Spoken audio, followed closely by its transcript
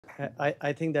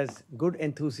I think that's good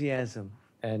enthusiasm,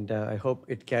 and I hope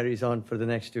it carries on for the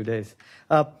next 2 days.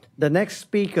 The next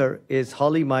speaker is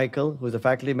Holly Michael, who's a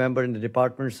faculty member in the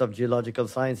Departments of Geological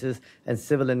Sciences and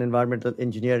Civil and Environmental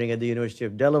Engineering at the University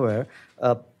of Delaware.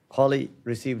 Holly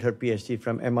received her PhD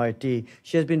from MIT.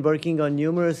 She has been working on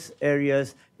numerous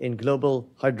areas in global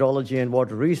hydrology and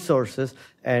water resources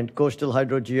and coastal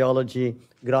hydrogeology,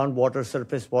 groundwater,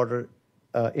 surface water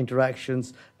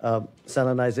interactions,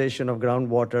 salinization of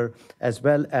groundwater, as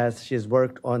well as she has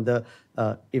worked on the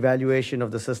evaluation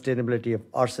of the sustainability of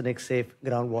arsenic-safe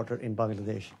groundwater in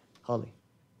Bangladesh. Holly.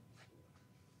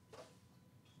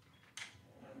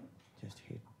 Just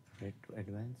hit red to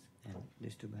advance and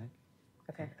this to back.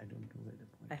 Okay. I don't know where the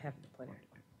pointer. I have the pointer.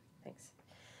 Thanks.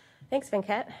 Thanks,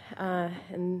 Venkat.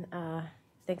 And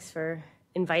thanks for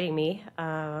inviting me.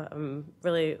 I'm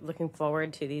really looking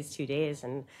forward to these 2 days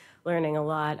and learning a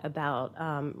lot about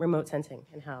remote sensing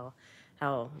and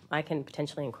how I can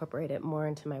potentially incorporate it more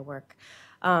into my work.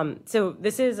 So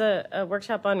this is a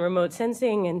workshop on remote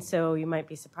sensing, and so you might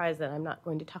be surprised that I'm not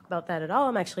going to talk about that at all.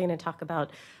 I'm actually going to talk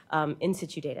about in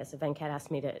situ data. So Venkat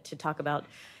asked me to talk about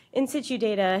in situ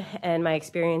data and my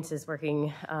experiences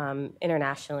working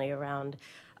internationally around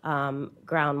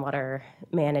groundwater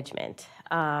management.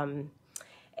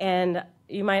 And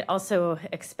you might also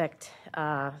expect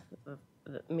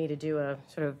me to do a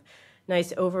sort of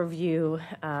nice overview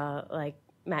like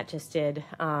Matt just did,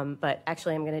 but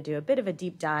actually I'm going to do a bit of a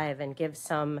deep dive and give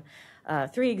some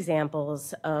 3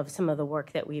 examples of some of the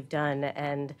work that we've done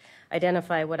and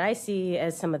identify what I see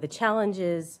as some of the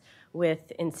challenges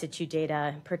with in situ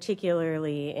data,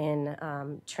 particularly in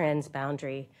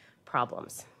transboundary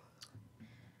problems.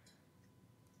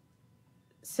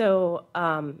 So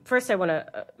first I want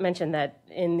to mention that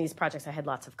in these projects I had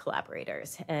lots of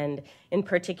collaborators, and in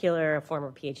particular a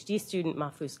former PhD student,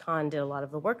 Mahfouz Khan, did a lot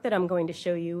of the work that I'm going to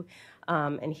show you,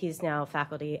 and he's now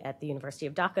faculty at the University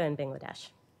of Dhaka in Bangladesh.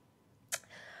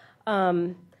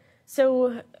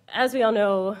 So as we all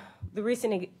know, the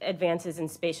recent advances in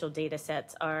spatial data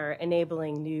sets are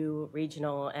enabling new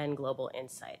regional and global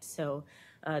insights. So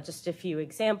just a few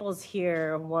examples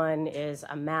here. One is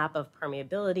a map of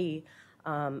permeability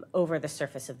over the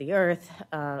surface of the Earth.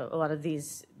 A lot of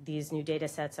these new data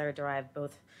sets are derived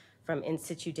both from in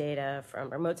situ data, from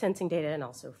remote sensing data, and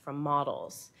also from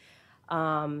models.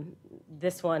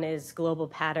 This one is global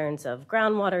patterns of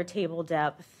groundwater table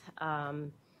depth,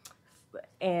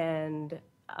 and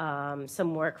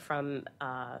some work from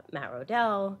Matt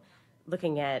Rodell,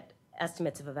 looking at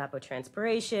estimates of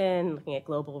evapotranspiration, looking at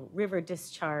global river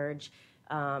discharge,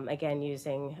 again,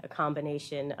 using a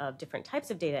combination of different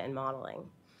types of data and modeling.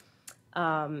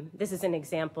 This is an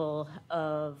example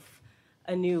of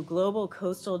a new global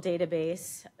coastal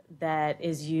database that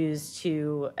is used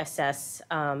to assess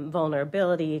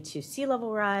vulnerability to sea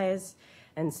level rise.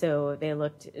 And so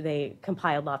they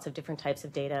compiled lots of different types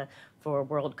of data for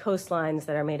world coastlines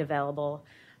that are made available.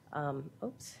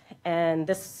 And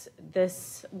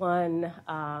this one,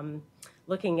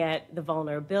 looking at the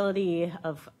vulnerability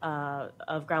of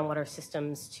groundwater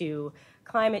systems to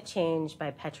climate change by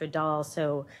Petrodal,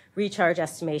 so recharge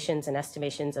estimations and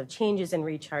estimations of changes in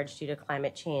recharge due to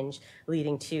climate change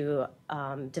leading to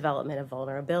development of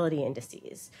vulnerability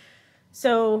indices.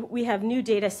 So we have new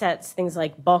data sets, things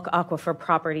like bulk aquifer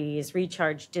properties,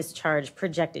 recharge, discharge,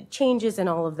 projected changes in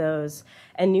all of those,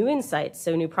 and new insights,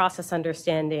 so new process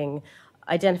understanding,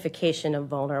 identification of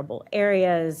vulnerable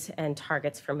areas, and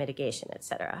targets for mitigation, et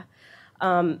cetera.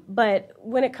 But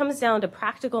when it comes down to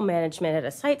practical management at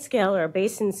a site scale or a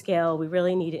basin scale, we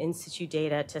really need in situ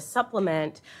data to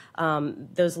supplement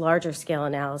those larger scale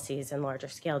analyses and larger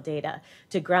scale data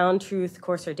to ground truth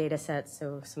coarser data sets,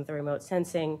 so some of the remote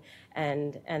sensing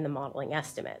and the modeling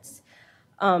estimates.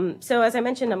 So as I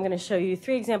mentioned, I'm going to show you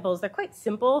 3 examples. They're quite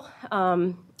simple,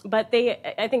 but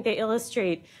I think they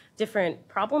illustrate different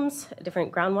problems,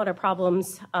 different groundwater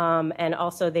problems, and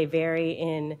also they vary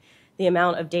in the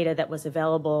amount of data that was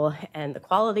available and the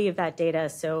quality of that data,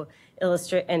 so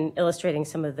illustrating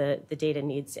some of the data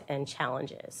needs and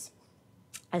challenges,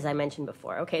 as I mentioned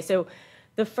before. Okay, so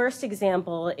the first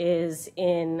example is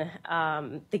in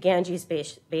the Ganges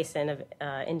Basin of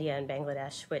India and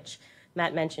Bangladesh, which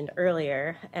Matt mentioned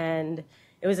earlier, and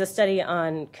it was a study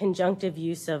on conjunctive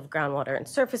use of groundwater and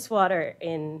surface water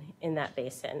in that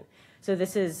basin. So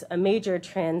this is a major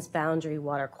transboundary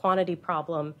water quantity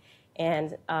problem,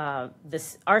 and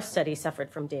our study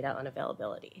suffered from data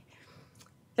unavailability.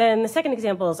 Then the second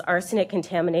example is arsenic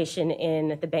contamination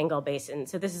in the Bengal Basin.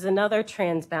 So this is another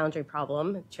transboundary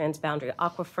problem, transboundary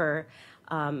aquifer,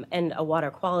 and a water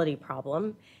quality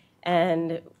problem.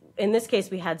 And in this case,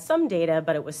 we had some data,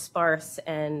 but it was sparse,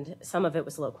 and some of it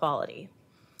was low quality.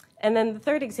 And then the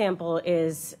third example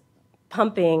is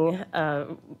pumping,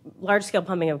 large-scale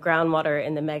pumping of groundwater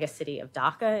in the megacity of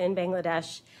Dhaka in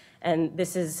Bangladesh. And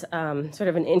this is sort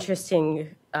of an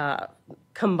interesting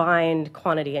combined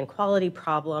quantity and quality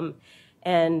problem.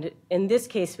 And in this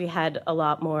case, we had a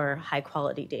lot more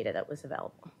high-quality data that was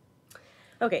available.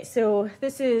 Okay, so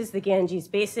this is the Ganges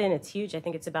Basin. It's huge. I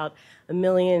think it's about 1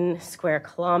 million square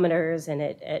kilometers, and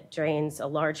it drains a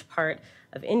large part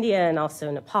of India and also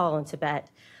Nepal and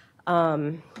Tibet.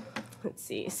 Let's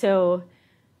see. So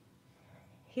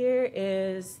here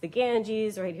is the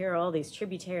Ganges. Right here are all these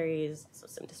tributaries, so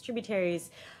some distributaries.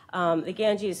 The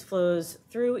Ganges flows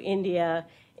through India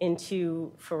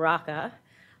into Farakka.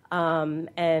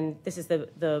 And this is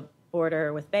the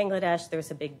border with Bangladesh.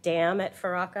 There's a big dam at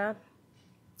Farakka.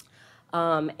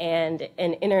 And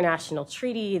an international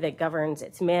treaty that governs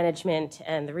its management.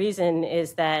 And the reason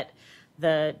is that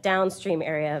the downstream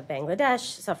area of Bangladesh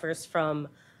suffers from,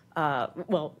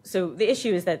 so the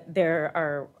issue is that there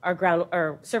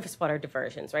are surface water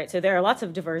diversions, right? So there are lots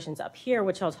of diversions up here,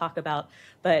 which I'll talk about,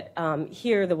 but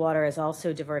here the water is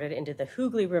also diverted into the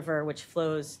Hooghly River, which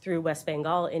flows through West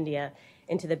Bengal, India,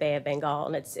 into the Bay of Bengal,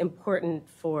 and it's important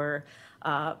for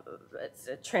it's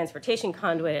a transportation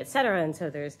conduit, et cetera, and so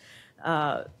there's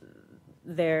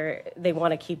they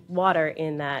want to keep water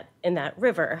in that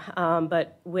river.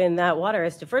 But when that water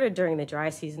is diverted during the dry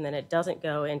season, then it doesn't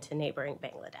go into neighboring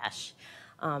Bangladesh,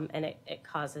 and it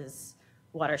causes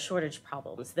water shortage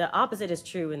problems. The opposite is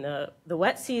true in the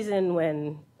wet season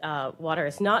when water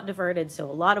is not diverted, so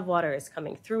a lot of water is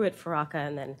coming through at Farakka,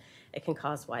 and then it can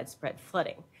cause widespread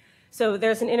flooding. So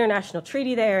there's an international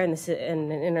treaty there and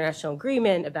an international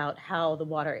agreement about how the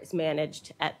water is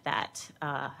managed at that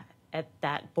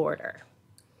border.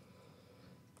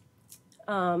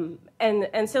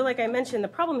 And so, like I mentioned, the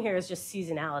problem here is just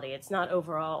seasonality. It's not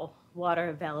overall water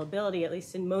availability, at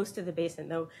least in most of the basin,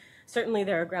 though certainly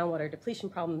there are groundwater depletion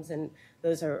problems, and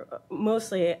those are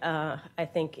mostly, I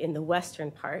think, in the western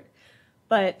part.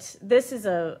 But this is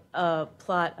a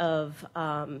plot of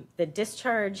the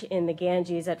discharge in the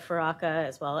Ganges at Farakka,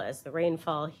 as well as the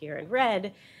rainfall here in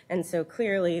red. And so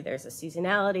clearly there's a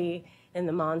seasonality. In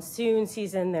the monsoon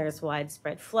season, there's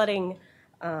widespread flooding.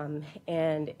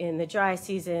 And in the dry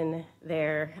season,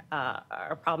 there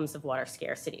are problems of water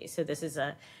scarcity. So this is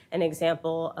an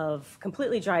example of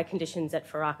completely dry conditions at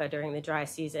Farakka during the dry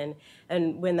season.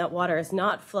 And when that water is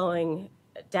not flowing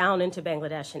down into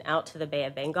Bangladesh and out to the Bay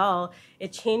of Bengal,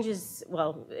 it changes,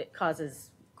 well, it causes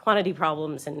quantity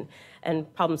problems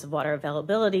and problems of water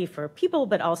availability for people,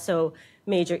 but also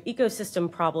major ecosystem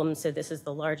problems. So this is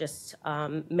the largest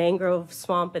mangrove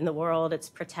swamp in the world. It's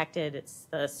protected. It's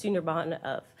the Sundarban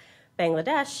of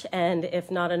Bangladesh. And if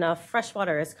not enough fresh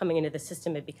water is coming into the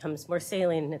system, it becomes more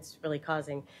saline, and it's really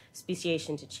causing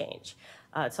speciation to change.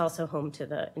 It's also home to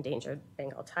the endangered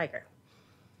Bengal tiger.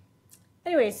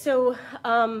 Anyway, so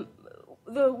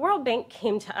the World Bank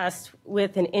came to us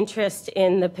with an interest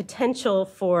in the potential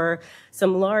for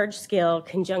some large-scale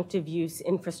conjunctive use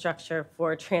infrastructure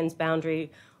for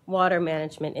transboundary water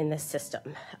management in this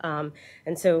system.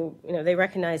 And so, they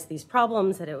recognized these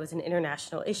problems, that it was an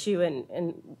international issue,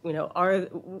 and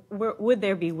would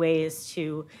there be ways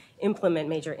to implement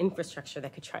major infrastructure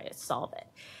that could try to solve it?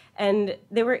 And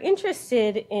they were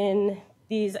interested in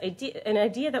an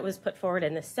idea that was put forward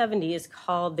in the 70s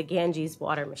called the Ganges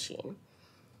water machine.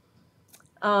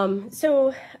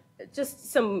 So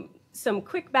just some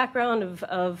quick background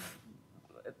of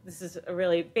this is a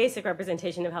really basic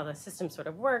representation of how the system sort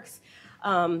of works.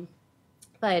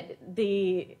 But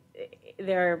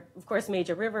there are, of course,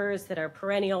 major rivers that are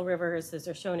perennial rivers. Those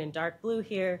are shown in dark blue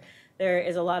here. There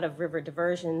is a lot of river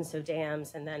diversion, so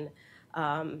dams, and then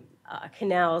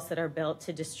canals that are built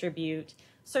to distribute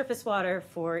surface water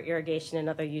for irrigation and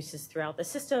other uses throughout the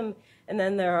system. And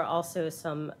then there are also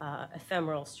some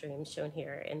ephemeral streams shown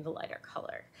here in the lighter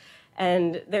color.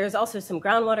 And there's also some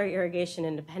groundwater irrigation,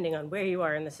 and depending on where you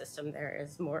are in the system, there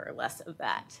is more or less of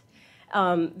that.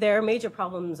 There are major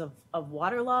problems of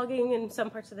waterlogging in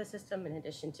some parts of the system, in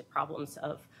addition to problems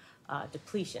of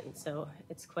depletion, so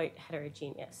it's quite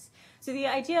heterogeneous. So the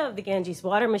idea of the Ganges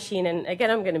water machine, and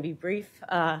again, I'm going to be brief,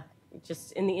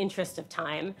 just in the interest of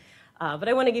time, but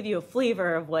I want to give you a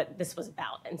flavor of what this was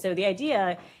about. And so the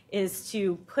idea is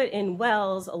to put in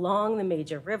wells along the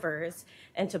major rivers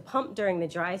and to pump during the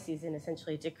dry season,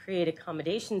 essentially to create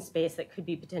accommodation space that could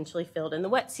be potentially filled in the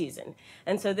wet season.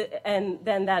 And so,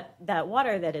 then that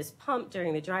water that is pumped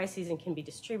during the dry season can be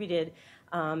distributed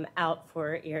out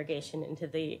for irrigation into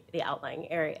the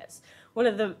outlying areas. One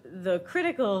of the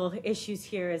critical issues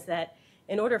here is that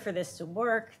in order for this to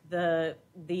work, the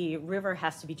river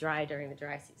has to be dry during the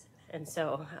dry season. And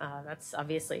so that's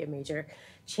obviously a major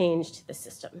change to the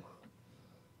system.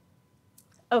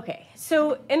 Okay,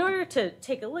 so in order to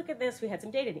take a look at this, we had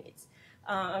some data needs.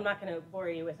 I'm not going to bore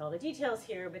you with all the details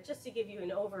here, but just to give you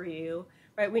an overview,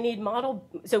 right, we need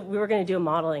so we were going to do a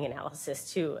modeling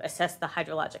analysis to assess the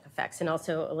hydrologic effects and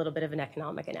also a little bit of an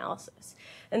economic analysis.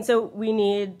 And so we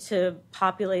need to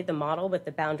populate the model with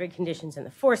the boundary conditions and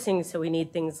the forcing, so we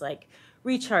need things like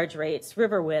recharge rates,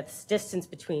 river widths, distance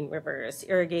between rivers,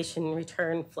 irrigation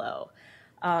return flow.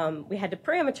 We had to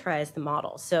parameterize the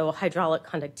model, so hydraulic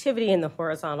conductivity in the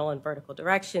horizontal and vertical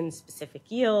directions,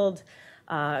 specific yield,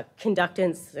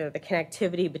 conductance, the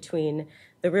connectivity between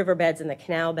the riverbeds and the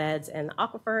canal beds and the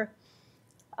aquifer.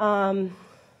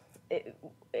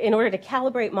 In order to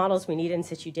calibrate models, we need in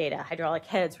situ data, hydraulic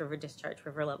heads, river discharge,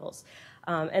 river levels,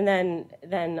 and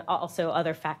then also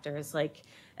other factors like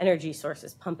energy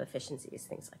sources, pump efficiencies,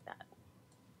 things like that.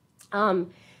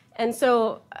 And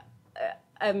so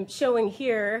I'm showing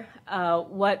here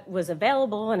what was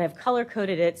available, and I've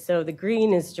color-coded it. So the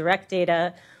green is direct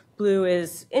data, blue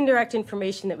is indirect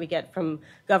information that we get from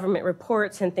government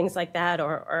reports and things like that,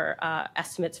 or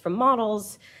estimates from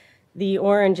models. The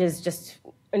orange is just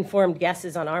informed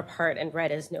guesses on our part, and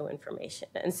red is no information.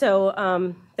 And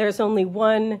so there's only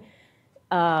one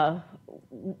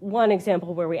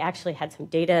example where we actually had some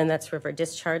data, and that's river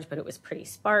discharge, but it was pretty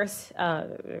sparse.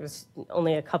 There was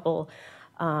only a couple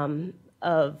of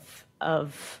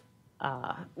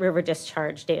river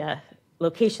discharge data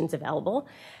locations available.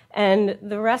 And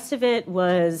the rest of it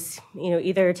was,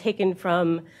 either taken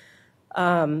from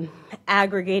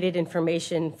aggregated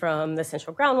information from the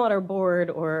Central Groundwater Board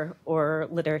or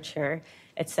literature,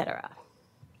 et cetera.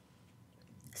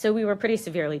 So we were pretty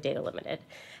severely data limited.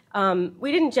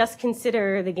 We didn't just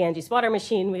consider the Ganges water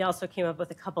machine. We also came up with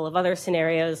a couple of other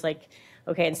scenarios, like,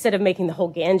 okay, instead of making the whole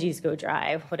Ganges go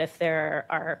dry, what if there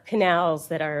are canals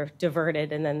that are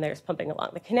diverted and then there's pumping along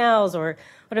the canals? Or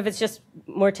what if it's just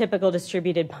more typical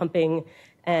distributed pumping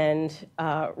and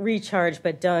recharge,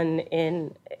 but done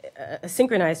in a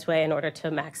synchronized way in order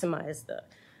to maximize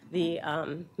the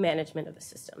management of the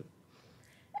system?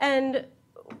 And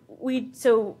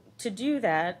so to do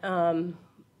that,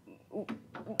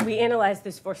 we analyzed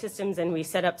those four systems and we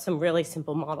set up some really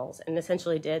simple models and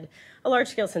essentially did a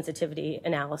large-scale sensitivity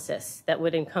analysis that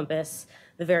would encompass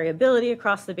the variability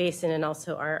across the basin and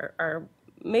also our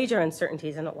major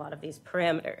uncertainties in a lot of these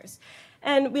parameters.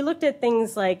 And we looked at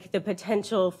things like the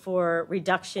potential for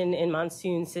reduction in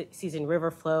monsoon season river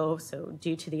flow, so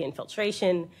due to the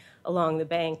infiltration along the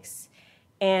banks.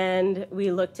 And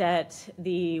we looked at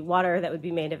the water that would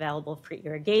be made available for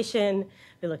irrigation.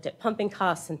 We looked at pumping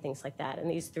costs and things like that. And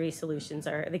these three solutions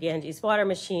are the Ganges water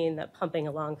machine, the pumping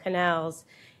along canals,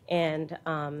 and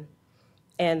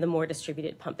the more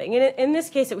distributed pumping. And in this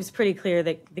case, it was pretty clear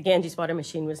that the Ganges water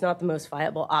machine was not the most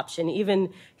viable option,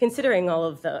 even considering all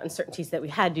of the uncertainties that we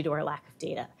had due to our lack of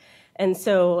data. And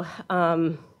so,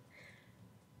 I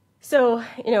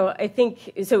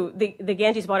think, the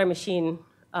Ganges water machine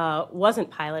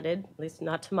wasn't piloted, at least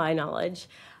not to my knowledge.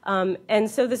 And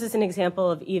so this is an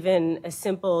example of even a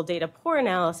simple data poor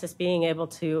analysis being able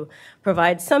to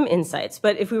provide some insights.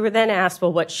 But if we were then asked,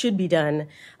 well, what should be done,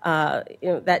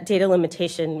 that data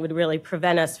limitation would really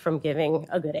prevent us from giving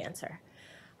a good answer.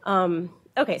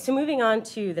 Okay, so moving on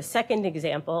to the second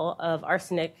example of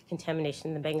arsenic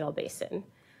contamination in the Bengal Basin.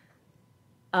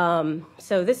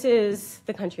 So this is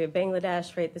the country of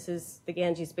Bangladesh, right? This is the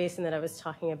Ganges Basin that I was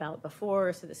talking about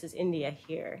before. So this is India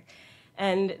here.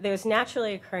 And there's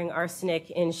naturally occurring arsenic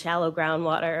in shallow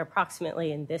groundwater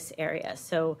approximately in this area.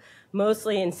 So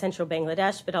mostly in central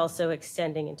Bangladesh, but also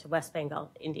extending into West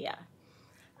Bengal, India.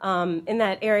 In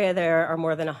that area, there are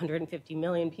more than 150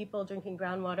 million people drinking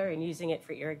groundwater and using it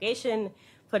for irrigation,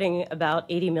 putting about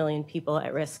 80 million people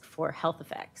at risk for health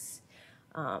effects.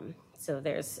 So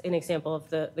there's an example of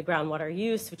the groundwater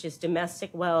use, which is domestic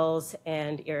wells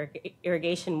and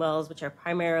irrigation wells, which are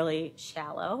primarily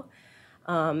shallow.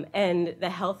 And the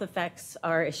health effects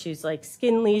are issues like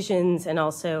skin lesions and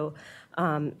also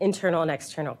internal and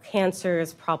external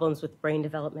cancers, problems with brain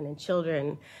development in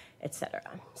children, et cetera.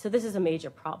 So this is a major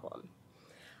problem.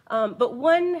 But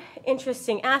one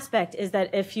interesting aspect is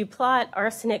that if you plot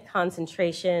arsenic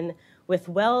concentration with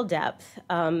well depth,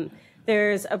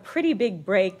 there's a pretty big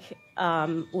break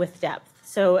with depth.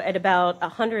 So at about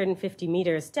 150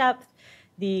 meters depth,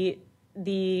 the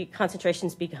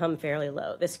concentrations become fairly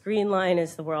low. This green line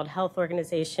is the World Health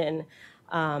Organization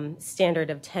standard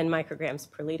of 10 micrograms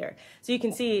per liter. So you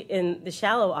can see in the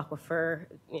shallow aquifer,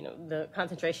 the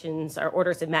concentrations are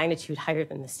orders of magnitude higher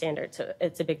than the standard, so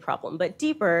it's a big problem. But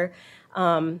deeper,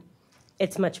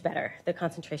 it's much better. The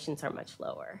concentrations are much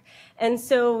lower. And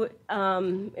so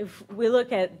if we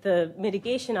look at the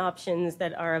mitigation options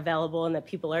that are available and that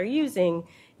people are using,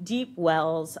 deep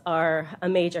wells are a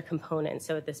major component.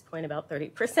 So at this point, about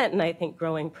 30%, and I think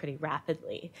growing pretty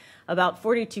rapidly. About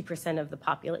 42% of the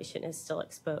population is still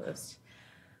exposed.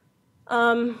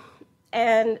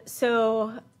 And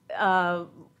so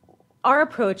our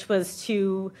approach was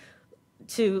to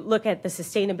look at the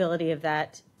sustainability of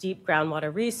that deep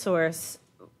groundwater resource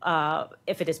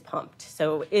if it is pumped.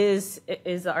 So is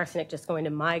the arsenic just going to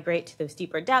migrate to those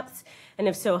deeper depths? And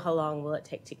if so, how long will it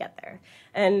take to get there?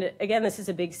 And again, this is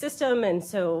a big system. And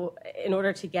so in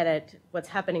order to get at what's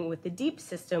happening with the deep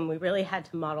system, we really had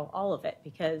to model all of it,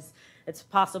 because it's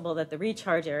possible that the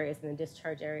recharge areas and the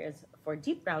discharge areas for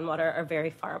deep groundwater are very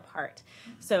far apart.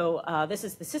 So this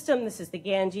is the system. This is the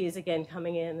Ganges, again,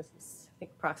 coming in. This is, I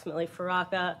think, approximately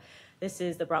Faraka. This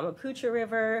is the Brahmaputra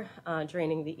River,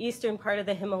 draining the eastern part of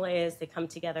the Himalayas. They come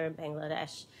together in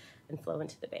Bangladesh and flow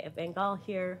into the Bay of Bengal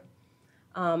here.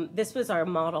 This was our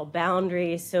model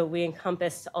boundary, so we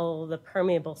encompassed all the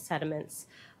permeable sediments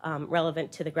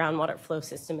relevant to the groundwater flow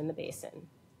system in the basin.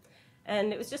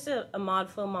 And it was just a mod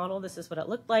flow model. This is what it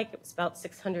looked like. It was about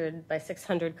 600 by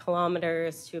 600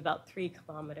 kilometers to about 3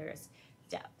 kilometers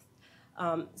depth.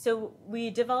 So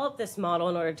we developed this model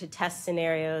in order to test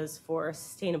scenarios for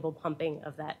sustainable pumping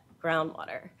of that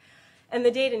groundwater. And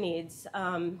the data needs,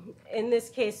 in this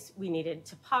case, we needed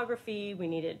topography, we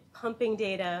needed pumping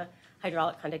data,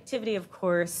 hydraulic conductivity, of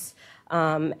course,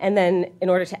 and then in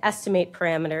order to estimate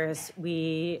parameters,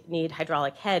 we need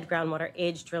hydraulic head, groundwater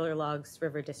age, driller logs,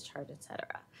 river discharge, et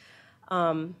cetera.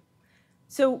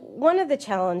 So one of the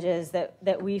challenges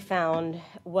that we found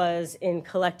was in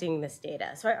collecting this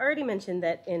data. So I already mentioned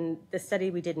that in the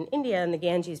study we did in India, in the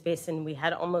Ganges Basin, we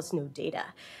had almost no data.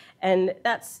 And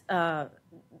that's, I'll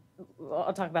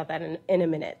talk about that in a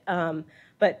minute.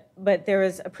 But there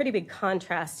was a pretty big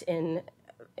contrast in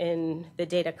the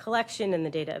data collection and the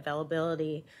data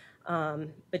availability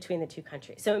between the two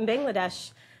countries. So in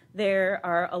Bangladesh, there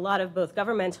are a lot of both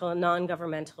governmental and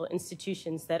non-governmental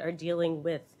institutions that are dealing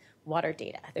with water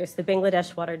data. There's the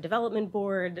Bangladesh Water Development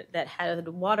Board that had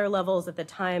water levels at the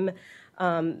time.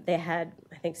 They had,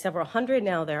 I think, several hundred.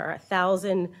 Now there are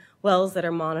 1,000 wells that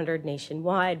are monitored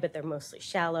nationwide, but they're mostly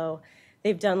shallow.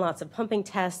 They've done lots of pumping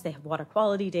tests. They have water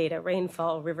quality data,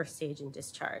 rainfall, river stage, and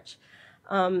discharge.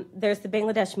 There's the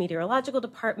Bangladesh Meteorological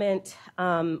Department,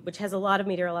 which has a lot of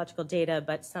meteorological data,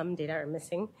 but some data are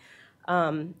missing.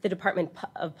 The Department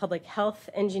of Public Health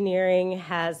Engineering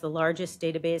has the largest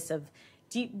database of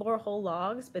deep borehole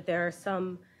logs, but there are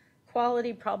some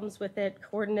quality problems with it.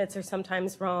 Coordinates are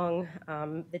sometimes wrong.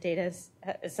 The data is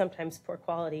sometimes poor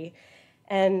quality.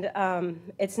 And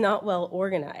it's not well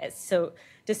organized. So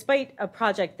despite a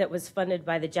project that was funded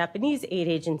by the Japanese aid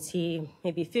agency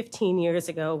maybe 15 years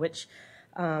ago, which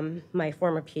my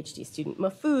former PhD student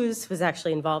Mahfouz was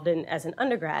actually involved in as an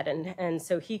undergrad, and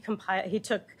so he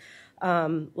took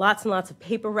lots and lots of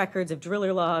paper records of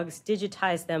driller logs,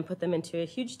 digitized them, put them into a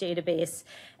huge database,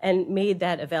 and made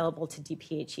that available to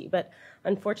DPHE. But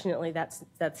unfortunately, that's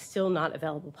still not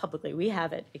available publicly. We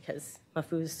have it because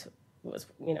Mahfouz was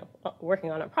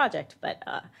working on a project, but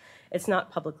it's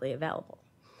not publicly available.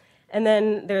 And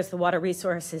then there's the Water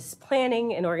Resources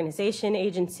Planning and Organization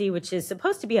Agency, which is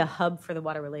supposed to be a hub for the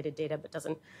water-related data, but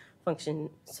doesn't function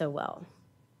so well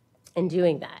in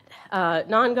doing that.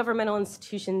 Non-governmental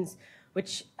institutions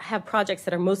which have projects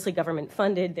that are mostly government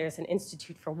funded. There's an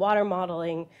Institute for Water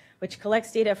Modeling, which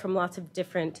collects data from lots of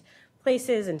different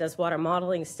places and does water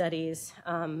modeling studies.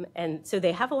 And so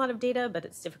they have a lot of data, but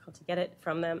it's difficult to get it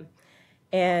from them.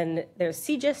 And there's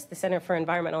CGIS, the Center for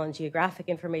Environmental and Geographic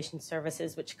Information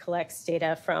Services, which collects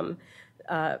data from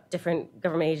different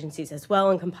government agencies as well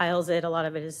and compiles it. A lot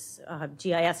of it is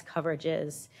GIS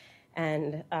coverages,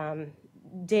 and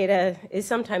data is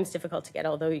sometimes difficult to get,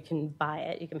 although you can buy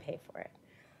it, you can pay for it.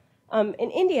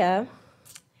 In India,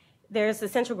 there's the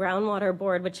Central Groundwater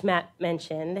Board, which Matt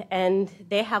mentioned, and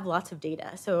they have lots of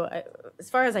data. So as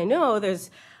far as I know, there's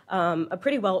a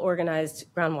pretty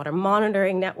well-organized groundwater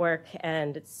monitoring network,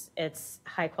 and it's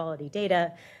high-quality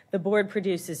data. The board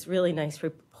produces really nice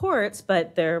reports,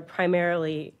 but they're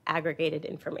primarily aggregated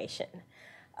information.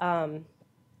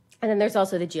 And then there's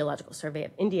also the Geological Survey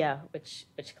of India, which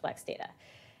collects data.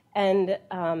 And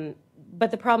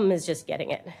but the problem is just getting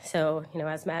it. So,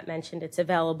 as Matt mentioned, it's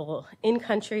available in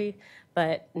country,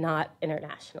 but not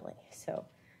internationally. So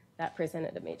that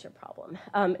presented a major problem.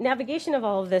 Navigation of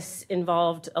all of this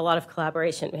involved a lot of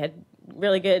collaboration. We had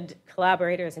really good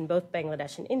collaborators in both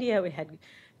Bangladesh and India. We had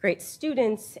great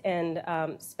students, and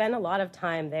spent a lot of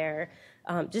time there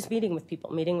just meeting with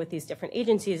people, meeting with these different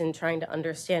agencies and trying to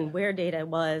understand where data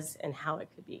was and how it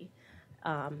could be,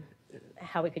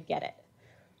 how we could get it.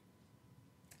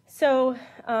 So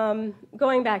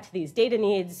going back to these data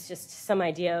needs, just some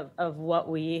idea of what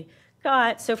we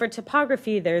got. So for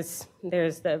topography, we use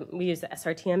the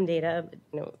SRTM data.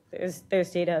 There's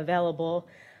data available.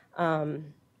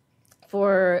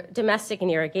 For domestic and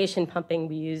irrigation pumping,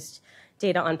 we used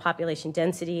data on population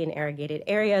density in irrigated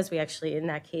areas. We actually, in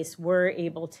that case, were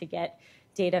able to get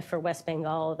data for West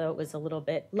Bengal, although it was a little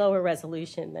bit lower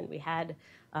resolution than we had,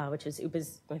 which was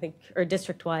UPA's, I think, or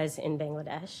district-wise in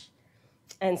Bangladesh.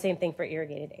 And same thing for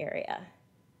irrigated area.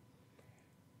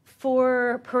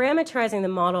 For parameterizing the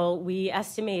model, we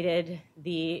estimated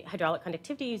the hydraulic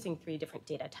conductivity using 3 different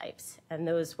data types. And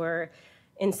those were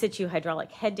in situ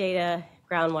hydraulic head data,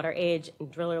 groundwater age,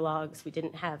 and driller logs. We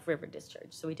didn't have river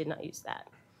discharge, so we did not use that.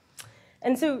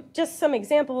 And so just some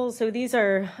examples. So these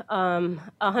are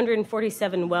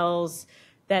 147 wells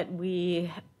that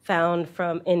we found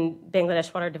in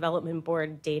Bangladesh Water Development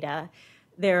Board data.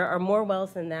 There are more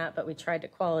wells than that, but we tried to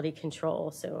quality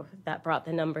control, so that brought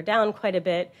the number down quite a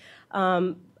bit.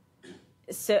 And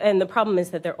the problem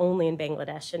is that they're only in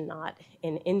Bangladesh and not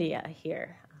in India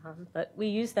here. But we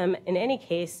use them in any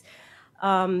case.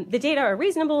 The data are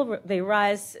reasonable. They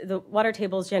rise, the water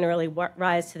tables generally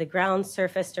rise to the ground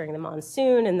surface during the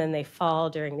monsoon, and then they fall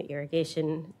during the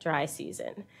irrigation dry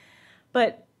season.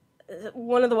 But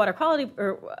one of the water quality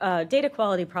or data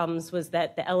quality problems was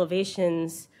that the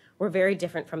elevations were very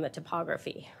different from the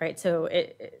topography, right? So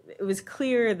it was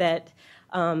clear that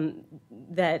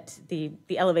that the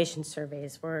elevation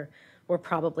surveys were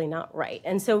probably not right.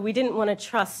 And so we didn't want to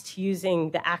trust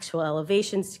using the actual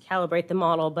elevations to calibrate the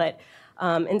model, but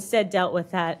instead dealt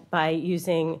with that by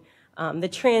using the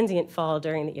transient fall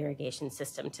during the irrigation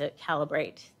system to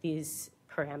calibrate these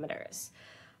parameters.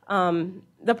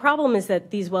 The problem is that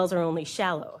these wells are only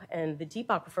shallow, and the deep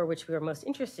aquifer, which we were most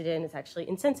interested in, is actually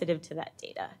insensitive to that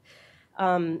data.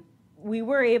 We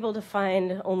were able to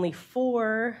find only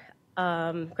 4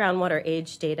 groundwater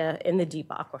age data in the deep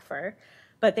aquifer,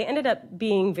 but they ended up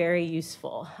being very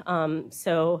useful.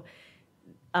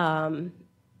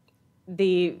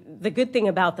 The good thing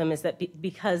about them is that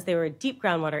because they were deep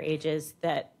groundwater ages,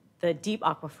 that the deep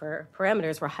aquifer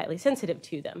parameters were highly sensitive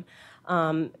to them.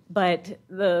 But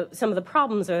some of the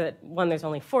problems are that, one, there's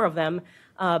only 4 of them,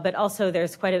 but also there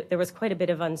was quite a bit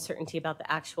of uncertainty about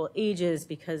the actual ages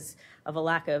because of a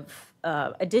lack of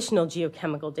additional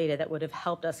geochemical data that would have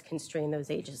helped us constrain those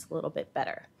ages a little bit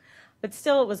better. But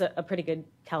still, it was a pretty good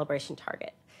calibration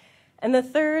target. And the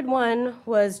third one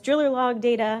was driller log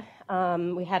data.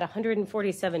 We had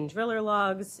 147 driller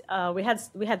logs. We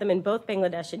had them in both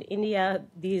Bangladesh and India.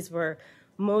 These were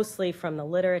mostly from the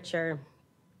literature.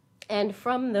 And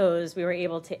from those, we were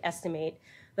able to estimate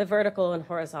the vertical and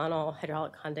horizontal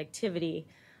hydraulic conductivity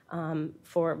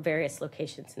for various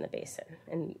locations in the basin.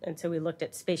 And so we looked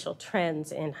at spatial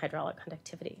trends in hydraulic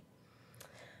conductivity.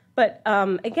 But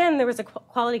again, there was a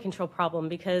quality control problem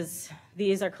because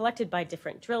these are collected by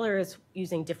different drillers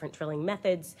using different drilling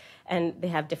methods, and they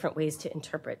have different ways to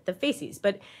interpret the facies.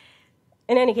 But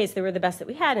in any case, they were the best that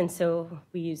we had, and so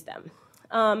we used them.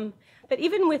 But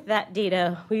even with that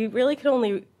data, we really could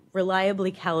only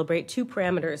reliably calibrate 2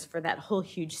 parameters for that whole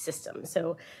huge system.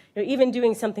 So even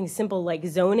doing something simple like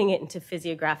zoning it into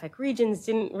physiographic regions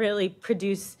didn't really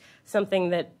produce something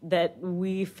that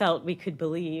we felt we could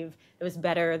believe. It was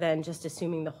better than just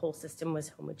assuming the whole system was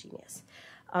homogeneous.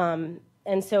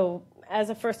 And so as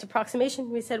a first approximation,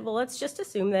 we said, well, let's just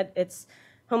assume that it's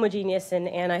homogeneous and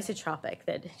anisotropic,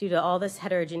 that due to all this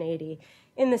heterogeneity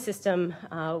in the system,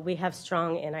 we have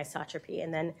strong anisotropy,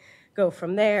 and then go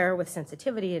from there with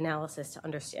sensitivity analysis to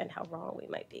understand how wrong we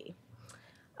might be.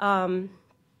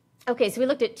 Okay, so we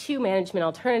looked at 2 management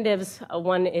alternatives.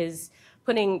 One is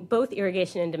putting both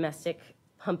irrigation and domestic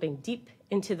pumping deep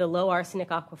into the low arsenic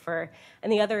aquifer,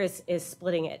 and the other is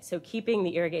splitting it, so keeping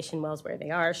the irrigation wells where they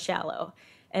are, shallow,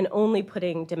 and only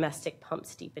putting domestic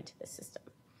pumps deep into the system.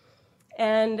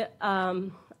 And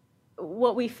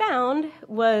what we found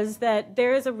was that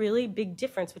there is a really big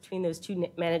difference between those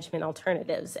 2 management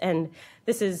alternatives. And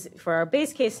this is for our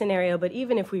base case scenario, but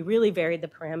even if we really varied the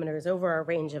parameters over our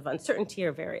range of uncertainty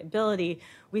or variability,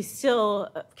 we still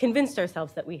convinced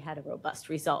ourselves that we had a robust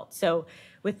result. So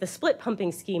with the split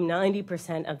pumping scheme,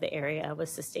 90% of the area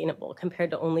was sustainable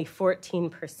compared to only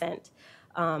 14%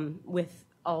 with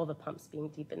all the pumps being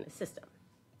deep in the system.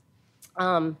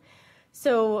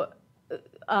 So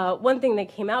one thing that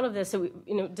came out of this, so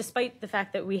despite the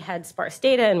fact that we had sparse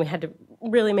data and we had to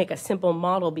really make a simple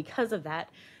model because of that,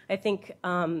 I think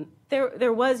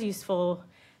there was useful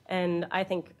and I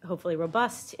think hopefully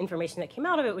robust information that came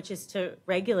out of it, which is to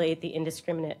regulate the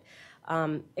indiscriminate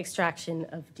extraction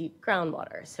of deep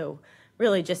groundwater. So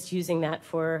really just using that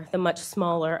for the much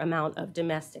smaller amount of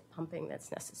domestic pumping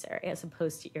that's necessary as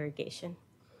opposed to irrigation.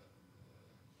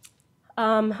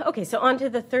 Okay, so on to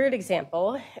the third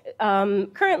example.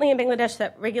 Currently in Bangladesh,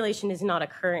 that regulation is not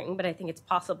occurring, but I think it's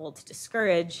possible to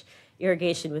discourage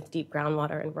irrigation with deep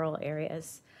groundwater in rural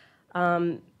areas.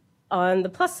 On the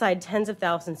plus side, tens of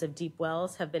thousands of deep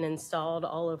wells have been installed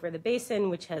all over the basin,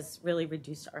 which has really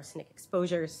reduced arsenic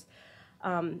exposures.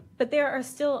 But there are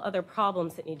still other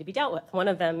problems that need to be dealt with. One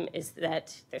of them is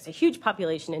that there's a huge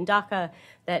population in Dhaka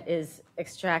that is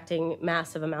extracting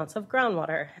massive amounts of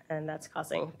groundwater, and that's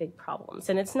causing big problems.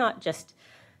 And it's not just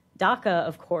Dhaka,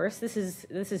 of course. This is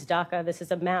Dhaka. This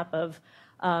is a map of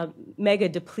mega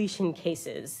depletion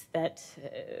cases that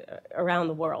around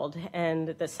the world, and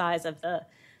the size of the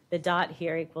dot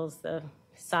here equals the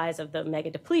size of the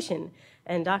mega depletion.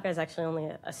 And Dhaka is actually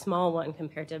only a small one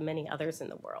compared to many others in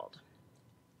the world.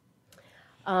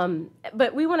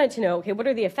 But we wanted to know, okay, what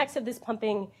are the effects of this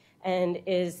pumping, and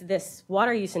is this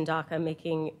water use in Dhaka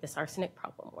making this arsenic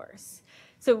problem worse?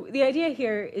 So the idea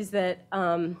here is that,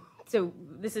 so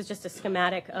this is just a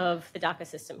schematic of the Dhaka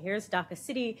system. Here's Dhaka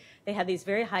city. They have these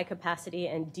very high capacity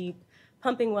and deep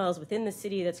pumping wells within the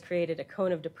city that's created a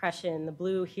cone of depression. The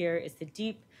blue here is the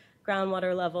deep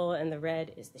groundwater level, and the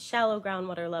red is the shallow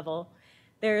groundwater level.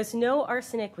 There's no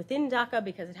arsenic within Dhaka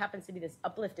because it happens to be this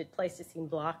uplifted Pleistocene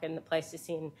block, and the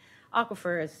Pleistocene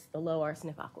aquifer is the low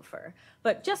arsenic aquifer.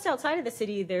 But just outside of the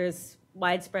city, there's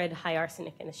widespread high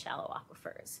arsenic in the shallow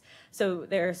aquifers. So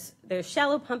there's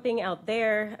shallow pumping out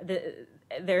there.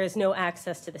 There is no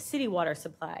access to the city water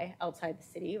supply outside the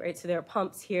city, right? So there are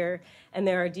pumps here, and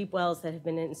there are deep wells that have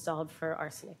been installed for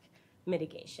arsenic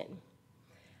mitigation.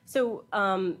 So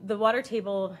the water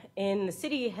table in the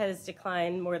city has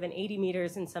declined more than 80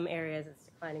 meters in some areas. It's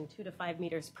declining 2 to 5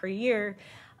 meters per year.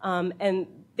 And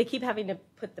they keep having to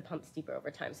put the pumps deeper over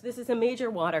time. So this is a major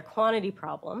water quantity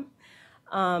problem.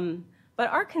 But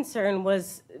our concern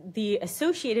was the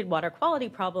associated water quality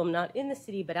problem, not in the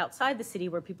city, but outside the city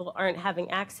where people aren't having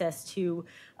access to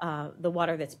the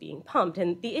water that's being pumped.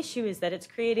 And the issue is that it's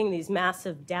creating these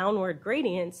massive downward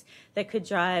gradients that could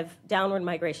drive downward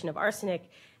migration of arsenic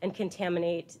and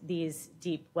contaminate these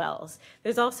deep wells.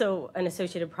 There's also an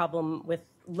associated problem with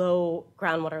low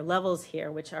groundwater levels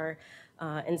here, which are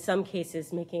in some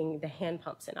cases making the hand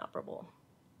pumps inoperable.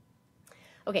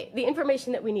 Okay, the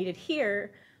information that we needed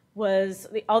here was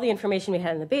all the information we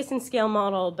had in the basin scale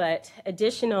model, but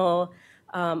additional,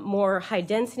 more high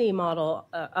density model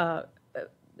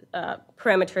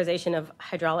parameterization of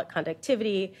hydraulic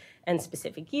conductivity and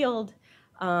specific yield.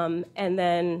 And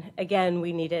then, again,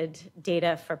 we needed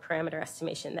data for parameter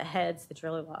estimation, the heads, the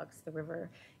driller logs, the river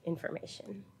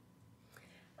information.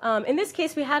 In this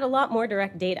case, we had a lot more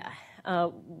direct data.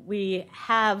 We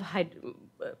have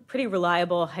pretty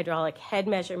reliable hydraulic head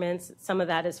measurements. Some of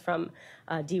that is from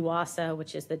DWASA,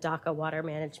 which is the Dhaka Water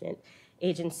Management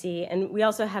Agency. And we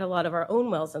also had a lot of our own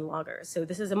wells and loggers. So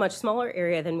this is a much smaller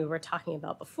area than we were talking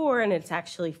about before, and it's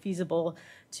actually feasible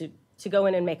to go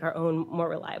in and make our own more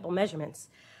reliable measurements.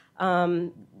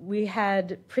 We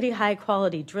had pretty high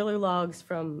quality driller logs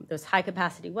from those high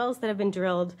capacity wells that have been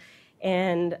drilled,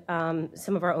 and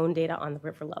some of our own data on the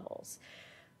river levels.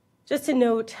 Just to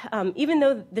note, even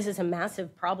though this is a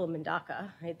massive problem in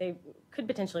Dhaka, right, they could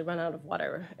potentially run out of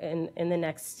water in the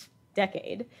next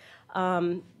decade,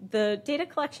 the data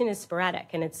collection is sporadic,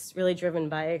 and it's really driven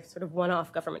by sort of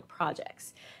one-off government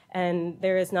projects. And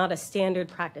there is not a standard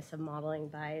practice of modeling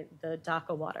by the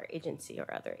Dhaka Water Agency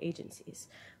or other agencies,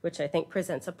 which I think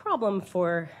presents a problem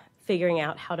for figuring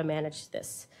out how to manage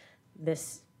this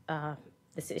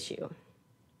issue.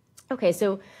 Okay,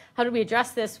 so how did we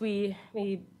address this? We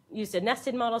used a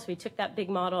nested model, so we took that big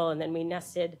model and then we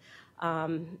nested a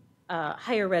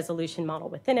higher resolution model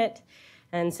within it.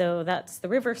 And so that's the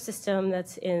river system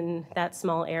that's in that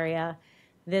small area.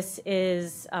 This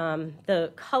is,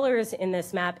 the colors in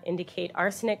this map indicate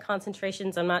arsenic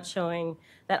concentrations. I'm not showing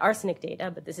that arsenic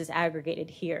data, but this is aggregated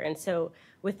here. And so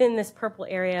within this purple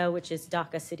area, which is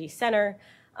Dhaka city center,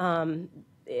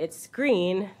 it's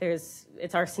green,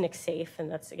 it's arsenic safe,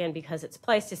 and that's again because it's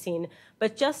Pleistocene.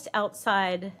 But just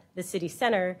outside the city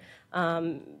center,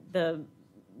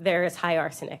 there is high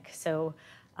arsenic. So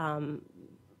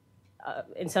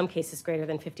in some cases, greater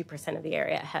than 50% of the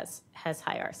area has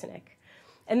high arsenic.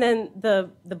 And then the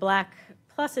black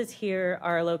pluses here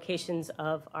are locations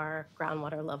of our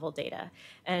groundwater level data.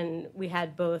 And we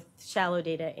had both shallow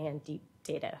data and deep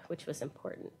data, which was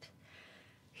important.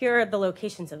 Here are the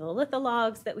locations of the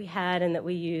lithologs that we had and that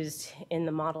we used in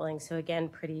the modeling. So again,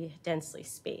 pretty densely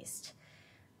spaced.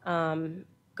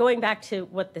 Going back to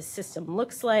what the system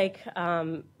looks like,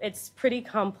 it's pretty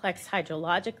complex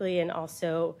hydrologically and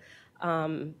also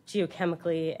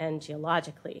geochemically and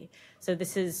geologically. So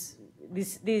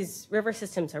these river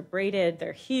systems are braided,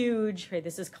 they're huge, right?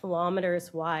 This is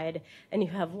kilometers wide, and you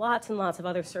have lots and lots of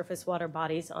other surface water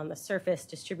bodies on the surface,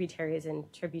 distributaries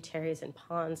and tributaries and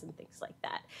ponds and things like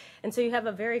that. And so you have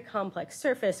a very complex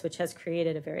surface, which has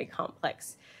created a very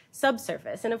complex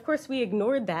subsurface. And of course, we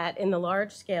ignored that in the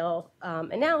large-scale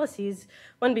analyses,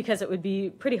 one, because it would be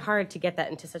pretty hard to get that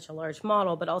into such a large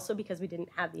model, but also because we didn't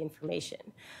have the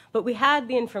information. But we had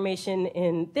the information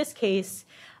in this case,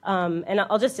 and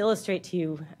I'll just illustrate to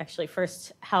you, actually,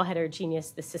 first, how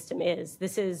heterogeneous the system is.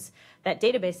 This is that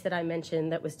database that I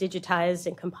mentioned that was digitized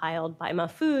and compiled by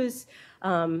Mahfouz.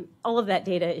 All of that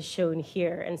data is shown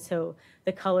here. And so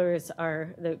the colors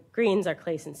are, the greens are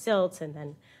clays and silts, and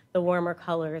then the warmer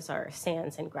colors are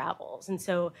sands and gravels. And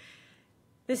so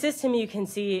the system, you can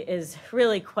see, is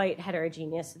really quite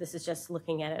heterogeneous. This is just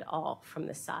looking at it all from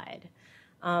the side.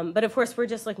 But of course, we're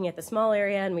just looking at the small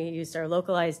area, and we used our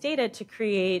localized data to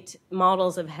create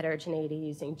models of heterogeneity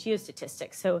using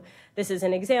geostatistics. So this is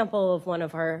an example of one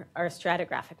of our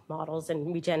stratigraphic models,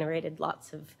 and we generated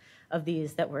lots of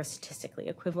these that were statistically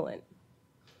equivalent.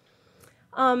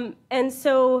 And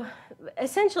so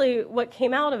essentially what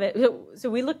came out of it, so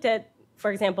we looked at, for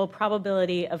example,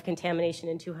 probability of contamination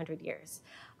in 200 years.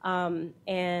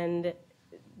 And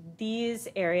these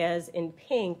areas in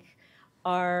pink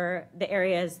are the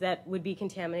areas that would be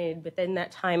contaminated within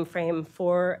that time frame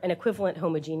for an equivalent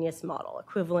homogeneous model,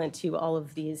 equivalent to all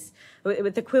of these,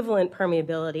 with equivalent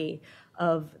permeability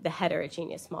of the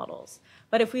heterogeneous models.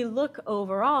 But if we look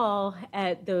overall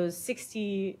at those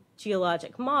 60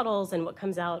 geologic models and what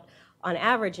comes out on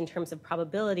average in terms of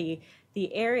probability,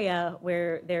 the area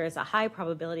where there is a high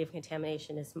probability of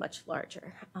contamination is much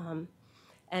larger.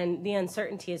 And the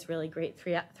uncertainty is really great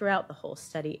throughout the whole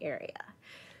study area.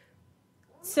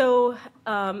 So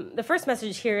the first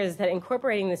message here is that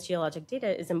incorporating this geologic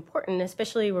data is important,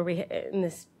 especially where in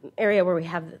this area where we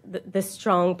have this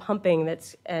strong pumping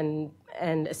and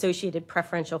associated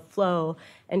preferential flow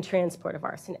and transport of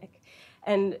arsenic.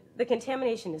 And the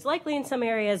contamination is likely in some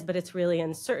areas, but it's really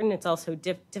uncertain. It's also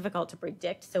difficult to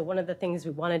predict. So one of the things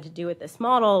we wanted to do with this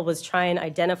model was try and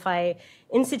identify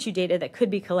in situ data that could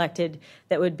be collected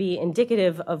that would be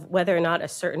indicative of whether or not a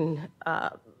certain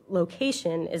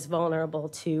location is vulnerable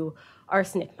to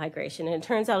arsenic migration. And it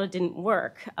turns out it didn't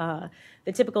work.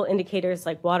 The typical indicators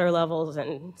like water levels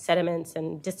and sediments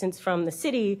and distance from the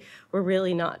city were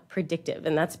really not predictive.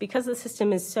 And that's because the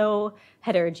system is so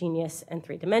heterogeneous and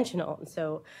three-dimensional. And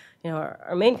so,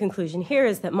 our main conclusion here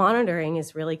is that monitoring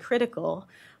is really critical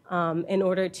in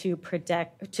order to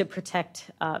protect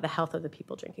the health of the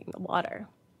people drinking the water.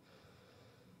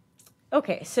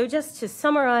 Okay, so just to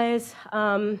summarize,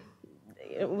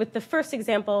 with the first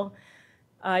example,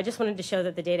 I just wanted to show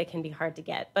that the data can be hard to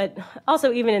get. But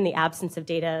also, even in the absence of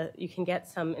data, you can get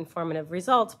some informative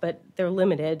results, but they're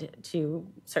limited to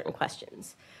certain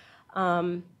questions.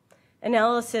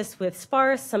 Analysis with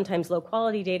sparse, sometimes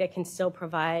low-quality data can still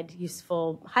provide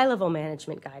useful high-level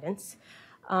management guidance.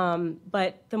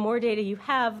 But the more data you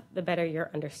have, the better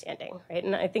your understanding, right?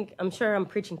 And I'm sure I'm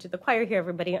preaching to the choir here.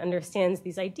 Everybody understands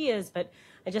these ideas, but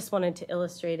I just wanted to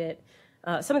illustrate it.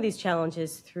 Some of these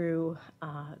challenges through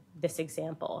this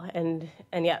example. And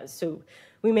yeah, so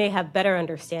we may have better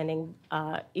understanding,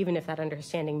 even if that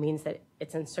understanding means that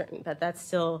it's uncertain, but that's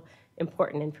still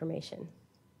important information.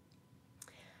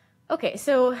 Okay,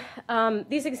 so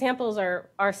these examples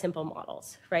are simple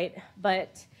models, right?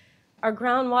 But our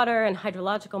groundwater and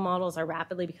hydrological models are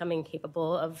rapidly becoming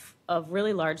capable of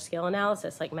really large-scale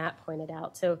analysis, like Matt pointed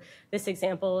out. So this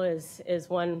example is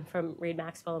one from Reid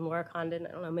Maxwell and Laura Condon.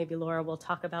 I don't know, maybe Laura will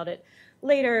talk about it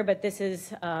later, but this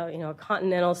is a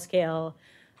continental scale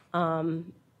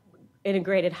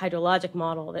integrated hydrologic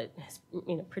model that has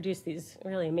produced these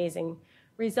really amazing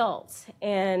results.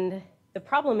 And the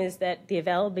problem is that the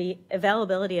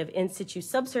availability of in situ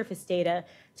subsurface data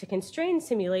to constrain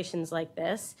simulations like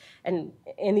this, and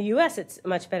in the US it's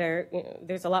much better,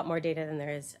 there's a lot more data than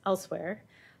there is elsewhere,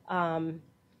 that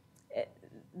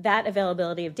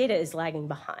availability of data is lagging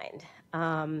behind.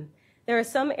 there are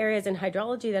some areas in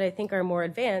hydrology that I think are more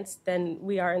advanced than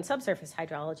we are in subsurface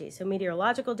hydrology. So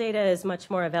meteorological data is much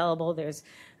more available. There's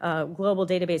global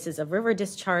databases of river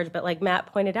discharge, but like Matt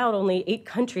pointed out, only 8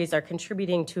 countries are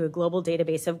contributing to a global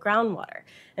database of groundwater.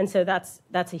 And so that's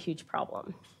a huge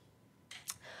problem.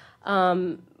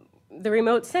 The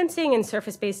remote sensing and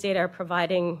surface-based data are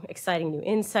providing exciting new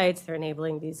insights. They're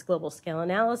enabling these global scale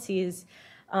analyses.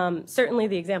 Certainly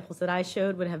the examples that I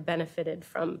showed would have benefited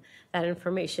from that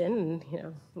information. And, you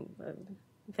know,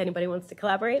 if anybody wants to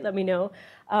collaborate, let me know.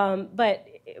 But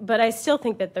I still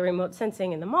think that the remote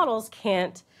sensing and the models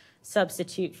can't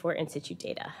substitute for in situ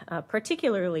data,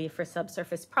 particularly for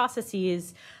subsurface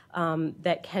processes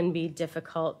that can be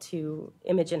difficult to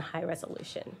image in high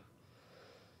resolution.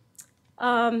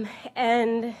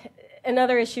 And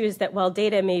another issue is that while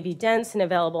data may be dense and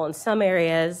available in some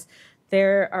areas,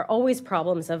 there are always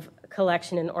problems of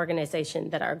collection and organization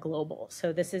that are global.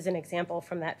 So this is an example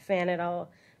from that Fan et al.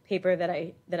 Paper that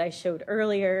I showed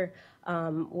earlier,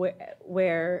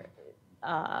 where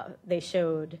they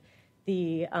showed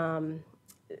the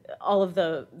all of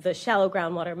the shallow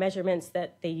groundwater measurements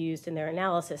that they used in their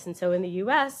analysis. And so in the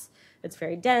U.S., it's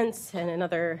very dense, and in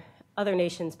other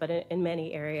nations, but in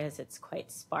many areas, it's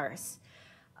quite sparse.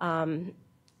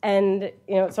 And,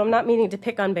 you know, so I'm not meaning to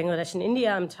pick on Bangladesh and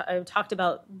India. I've talked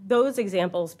about those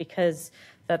examples because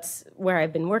that's where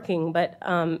I've been working, but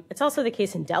it's also the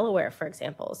case in Delaware, for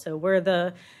example. So we're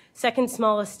the second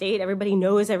smallest state. Everybody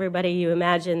knows everybody. You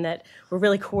imagine that we're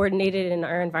really coordinated in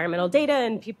our environmental data,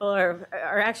 and people are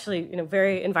actually, you know,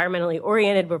 very environmentally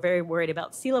oriented. We're very worried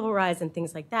about sea level rise and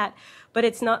things like that, but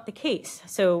it's not the case.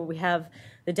 So we have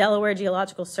the Delaware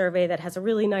Geological Survey that has a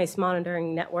really nice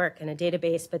monitoring network and a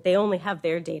database, but they only have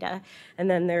their data.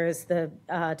 And then there's the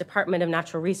Department of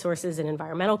Natural Resources and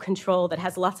Environmental Control that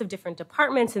has lots of different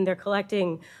departments, and they're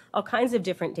collecting all kinds of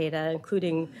different data,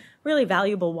 including really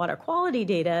valuable water quality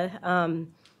data.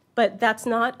 But that's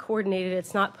not coordinated.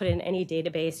 It's not put in any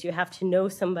database. You have to know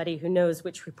somebody who knows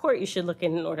which report you should look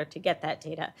in order to get that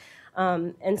data.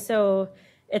 And so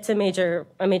it's a major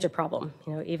problem,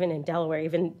 you know, even in Delaware,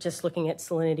 even just looking at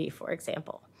salinity, for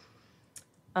example.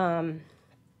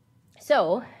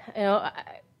 So, you know,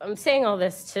 I'm saying all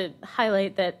this to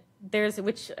highlight that there's,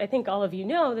 which I think all of you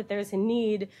know, that there's a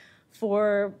need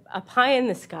for a pie in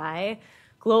the sky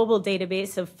global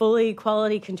database of fully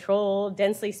quality control,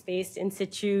 densely spaced in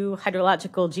situ,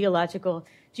 hydrological, geological,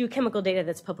 geochemical data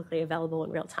that's publicly available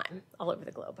in real time all over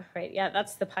the globe, right? Yeah,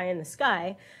 that's the pie in the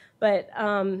sky. But,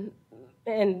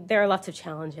 and there are lots of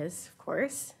challenges, of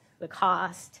course, the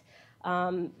cost.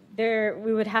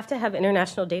 We would have to have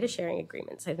international data sharing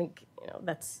agreements. I think, you know,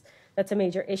 that's a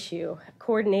major issue.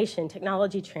 Coordination,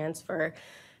 technology transfer,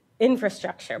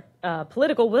 infrastructure,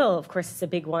 political will, of course, is a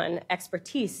big one.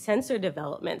 Expertise, sensor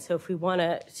development. So if we want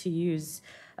to use,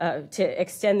 to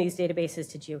extend these databases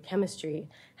to geochemistry,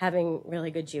 having really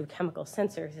good geochemical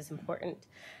sensors is important.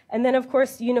 And then, of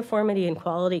course, uniformity and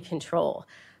quality control.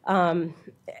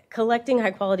 Collecting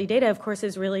high quality data, of course,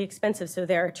 is really expensive, so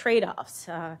there are trade-offs.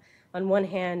 On one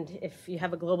hand, if you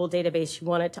have a global database, you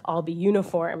want it to all be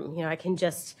uniform. You know, I can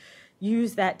just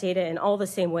use that data in all the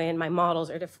same way in my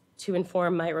models or to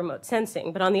inform my remote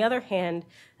sensing. But on the other hand,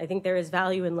 I think there is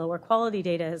value in lower quality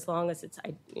data as long as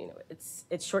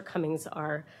its shortcomings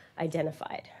are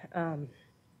identified.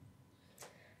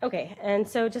 Okay, and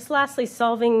so just lastly,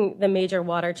 solving the major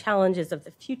water challenges of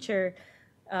the future,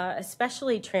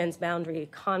 especially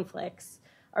transboundary conflicts,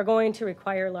 are going to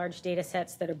require large data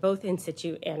sets that are both in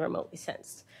situ and remotely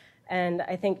sensed. And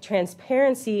I think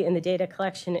transparency in the data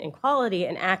collection and quality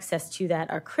and access to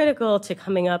that are critical to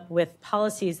coming up with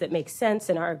policies that make sense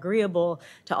and are agreeable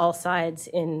to all sides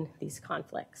in these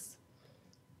conflicts.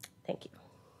 Thank you.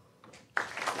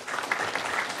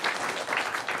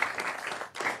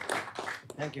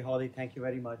 Thank you, Holly. Thank you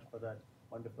very much for that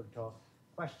wonderful talk.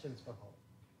 Questions for Holly?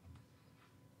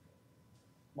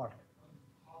 Mark.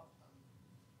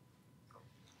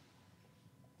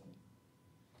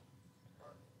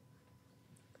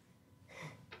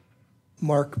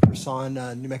 Mark Person,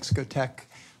 New Mexico Tech.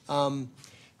 I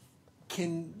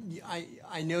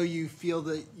know you feel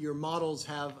that your models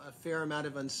have a fair amount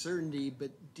of uncertainty,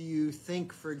 but do you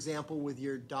think, for example, with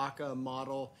your DACA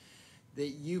model, that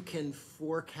you can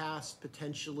forecast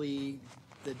potentially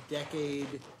the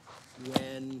decade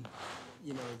when,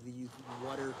 you know, the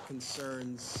water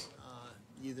concerns,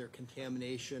 either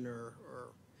contamination or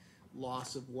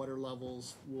loss of water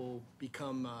levels, will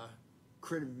become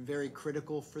very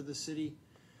critical for the city?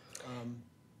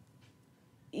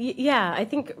 Yeah, I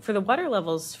think for the water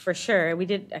levels, for sure. We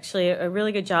did actually a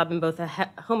really good job in both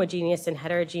homogeneous and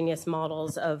heterogeneous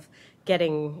models of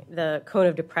getting the cone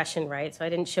of depression right, so I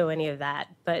didn't show any of that.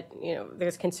 But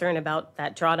there's concern about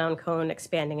that drawdown cone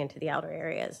expanding into the outer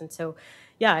areas, and so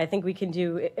yeah, I think we can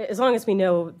do, as long as we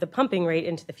know the pumping rate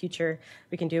into the future,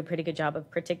 we can do a pretty good job of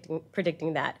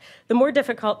predicting that. The more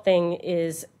difficult thing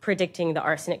is predicting the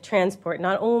arsenic transport,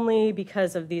 not only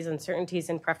because of these uncertainties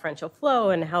in preferential flow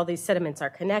and how these sediments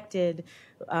are connected,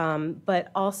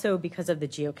 but also because of the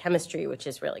geochemistry, which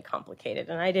is really complicated.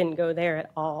 And I didn't go there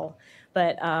at all.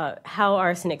 But how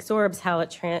arsenic sorbs, how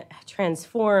it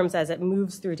transforms as it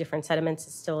moves through different sediments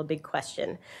is still a big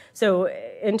question. So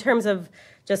in terms of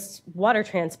just water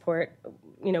transport,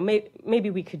 maybe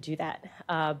we could do that.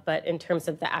 But in terms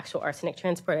of the actual arsenic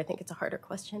transport, I think it's a harder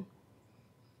question.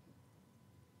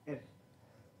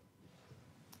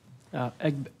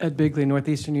 Ed Bigley,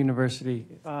 Northeastern University.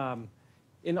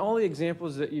 In all the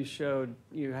examples that you showed,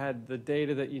 you had the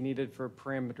data that you needed for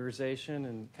parameterization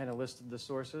and kind of listed the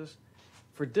sources.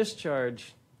 For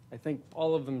discharge, I think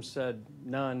all of them said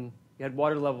none. You had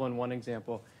water level in one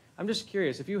example. I'm just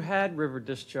curious, if you had river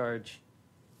discharge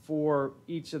for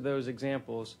each of those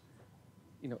examples,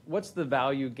 what's the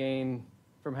value gain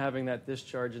from having that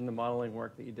discharge in the modeling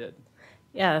work that you did?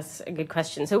 Yeah, that's a good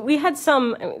question. So we had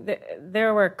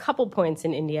there were a couple points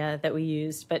in India that we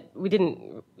used, but we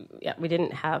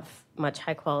didn't have much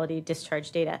high quality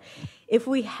discharge data. If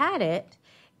we had it,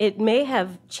 it may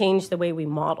have changed the way we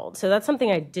modeled. So that's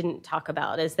something I didn't talk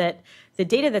about, is that the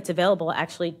data that's available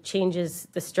actually changes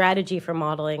the strategy for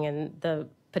modeling and the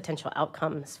potential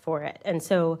outcomes for it. And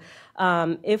so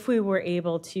if we were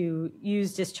able to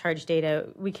use discharge data,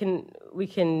 we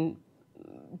can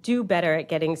do better at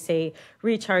getting, say,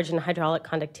 recharge and hydraulic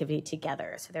conductivity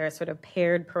together. So there are sort of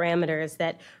paired parameters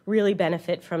that really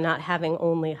benefit from not having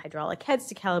only hydraulic heads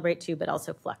to calibrate to, but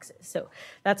also fluxes. So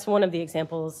that's one of the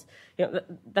examples.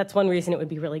 That's one reason it would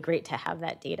be really great to have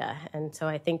that data. And so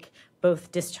I think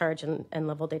both discharge and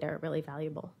level data are really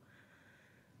valuable.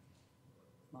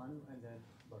 Manu and then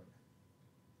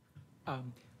Bert.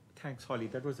 Thanks, Holly.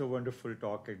 That was a wonderful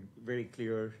talk and very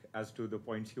clear as to the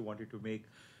points you wanted to make.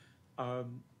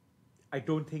 I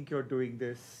don't think you're doing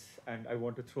this, and I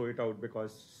want to throw it out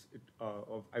because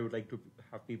I would like to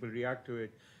have people react to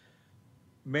it.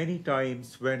 Many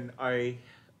times when I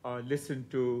listen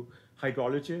to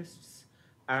hydrologists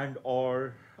and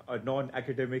or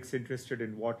non-academics interested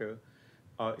in water,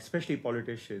 especially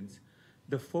politicians,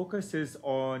 the focus is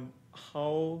on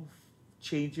how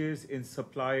changes in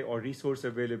supply or resource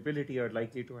availability are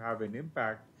likely to have an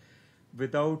impact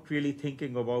without really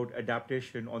thinking about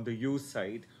adaptation on the use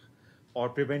side or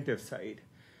preventive side.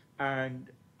 And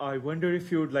I wonder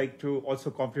if you would like to also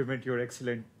complement your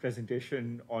excellent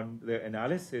presentation on the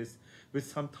analysis with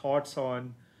some thoughts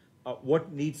on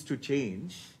what needs to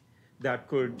change that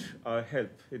could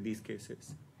help in these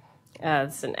cases.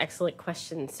 That's an excellent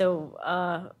question.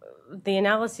 So the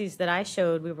analyses that I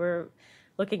showed, we were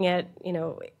looking at,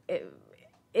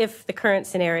 if the current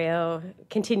scenario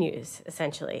continues,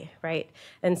 essentially, right?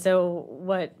 And so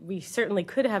what we certainly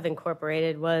could have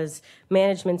incorporated was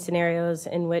management scenarios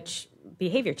in which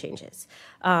behavior changes.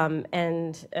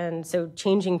 And so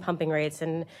changing pumping rates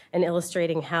and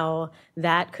illustrating how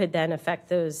that could then affect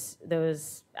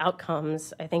those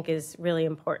outcomes, I think, is really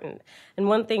important. And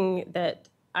one thing that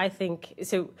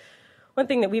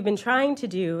we've been trying to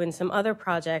do in some other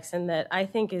projects and that I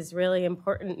think is really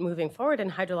important moving forward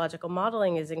in hydrological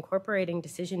modeling is incorporating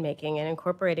decision-making and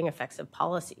incorporating effects of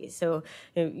policy. So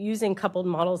using coupled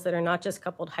models that are not just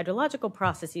coupled hydrological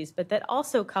processes, but that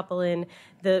also couple in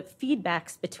the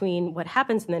feedbacks between what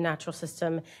happens in the natural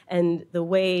system and the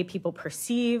way people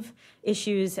perceive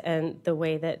issues and the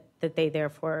way that they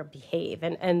therefore behave,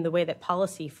 and the way that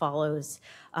policy follows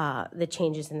the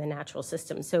changes in the natural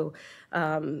system. So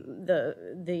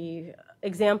the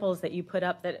examples that you put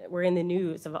up that were in the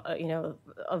news of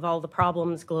all the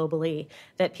problems globally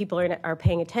that people are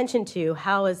paying attention to,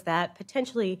 how is that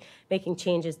potentially making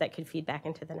changes that could feed back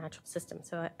into the natural system?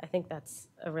 So I think that's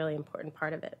a really important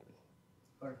part of it.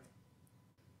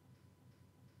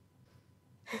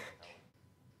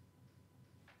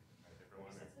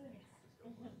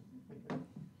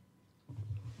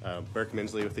 Burke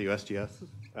Minsley with the USGS.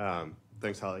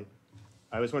 Thanks, Holly.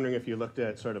 I was wondering if you looked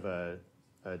at sort of a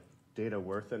data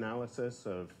worth analysis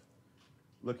of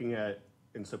looking at,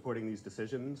 in supporting these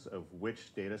decisions, of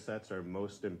which data sets are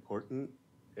most important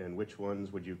and which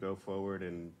ones would you go forward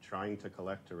in trying to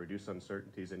collect to reduce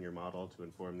uncertainties in your model to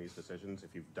inform these decisions,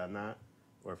 if you've done that,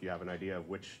 or if you have an idea of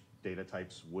which data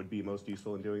types would be most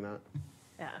useful in doing that?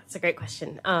 Yeah, it's a great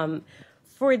question.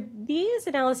 For these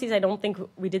analyses, I don't think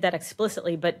we did that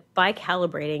explicitly, but by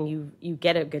calibrating, you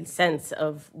get a good sense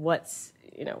of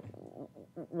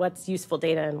what's useful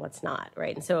data and what's not,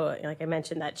 right? And so, like I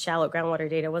mentioned, that shallow groundwater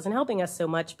data wasn't helping us so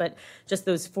much, but just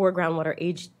those 4 groundwater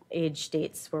age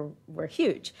dates were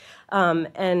huge.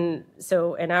 And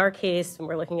so in our case, when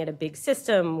we're looking at a big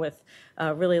system with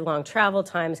really long travel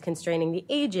times, constraining the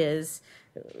ages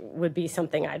would be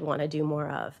something I'd want to do more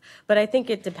of. But I think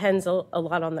it depends a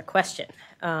lot on the question.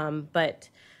 But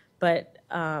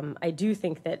I do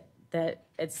think that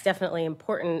it's definitely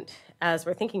important as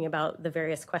we're thinking about the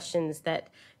various questions that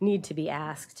need to be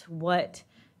asked, what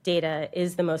data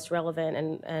is the most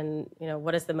relevant and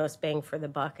what is the most bang for the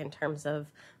buck in terms of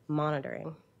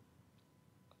monitoring.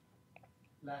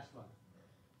 Last one.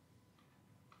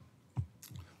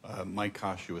 Mike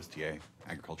Kosh, USDA,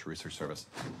 Agriculture Research Service.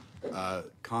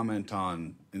 Comment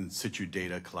on in situ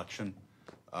data collection.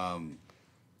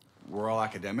 We're all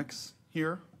academics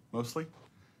here, mostly,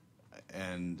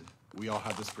 and we all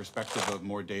have this perspective of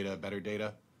more data, better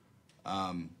data.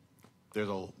 There's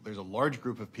a large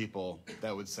group of people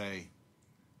that would say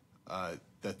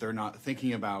that they're not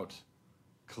thinking about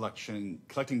collecting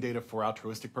data for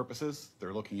altruistic purposes.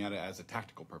 They're looking at it as a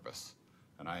tactical purpose.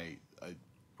 And I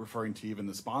referring to even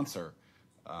the sponsor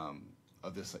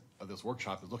of this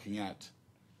workshop is looking at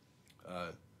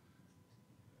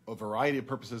a variety of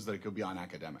purposes that go beyond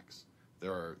academics.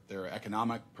 There are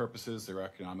economic purposes, there are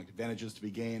economic advantages to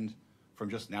be gained from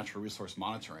just natural resource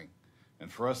monitoring.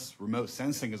 And for us, remote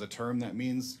sensing is a term that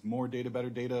means more data,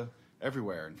 better data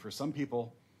everywhere. And for some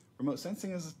people, remote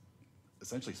sensing is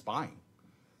essentially spying.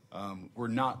 We're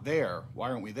not there. Why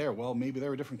aren't we there? Well, maybe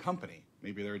they're a different company.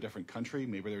 Maybe they're a different country.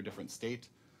 Maybe they're a different state.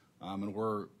 And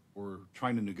we're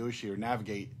trying to negotiate or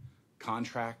navigate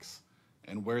contracts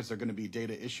and where's there going to be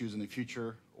data issues in the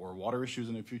future or water issues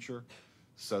in the future.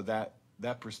 So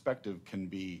that perspective can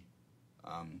be,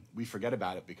 we forget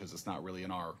about it because it's not really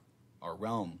in our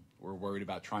realm. We're worried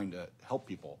about trying to help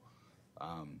people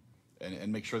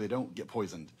and make sure they don't get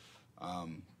poisoned.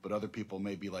 But other people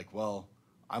may be like, well,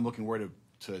 I'm looking where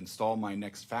to install my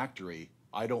next factory.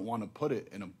 I don't want to put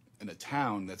it in a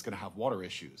town that's going to have water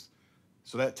issues.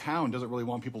 So that town doesn't really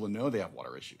want people to know they have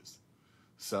water issues.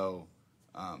 So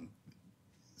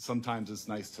sometimes it's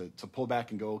nice to pull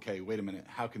back and go, okay, wait a minute,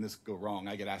 how can this go wrong?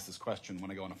 I get asked this question when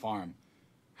I go on a farm.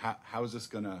 How is this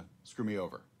going to screw me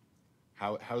over?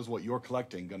 How is what you're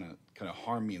collecting going to kind of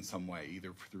harm me in some way,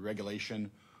 either through regulation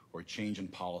or change in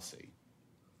policy?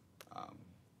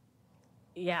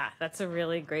 Yeah, that's a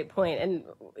really great point.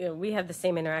 And we have the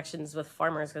same interactions with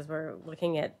farmers because we're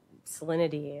looking at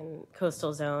salinity and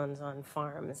coastal zones on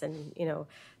farms. And,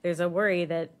 there's a worry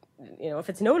that, if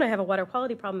it's known I have a water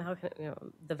quality problem, how can,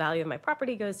 the value of my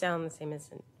property goes down, the same as,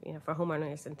 for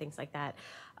homeowners and things like that.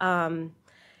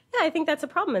 Yeah, I think that's a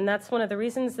problem. And that's one of the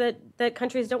reasons that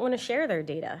countries don't want to share their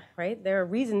data, right? There are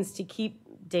reasons to keep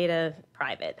data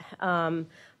private.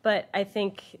 But I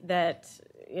think that,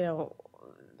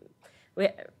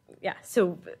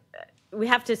 so we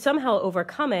have to somehow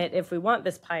overcome it if we want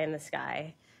this pie in the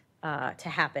sky to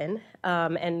happen.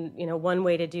 And one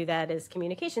way to do that is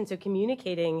communication. So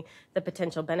communicating the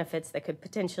potential benefits that could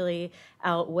potentially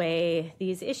outweigh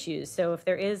these issues. So if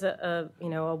there is a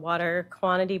water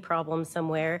quantity problem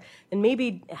somewhere, then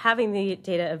maybe having the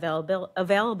data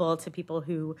available to people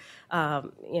who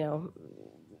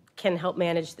can help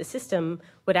manage the system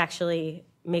would actually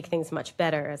make things much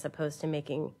better as opposed to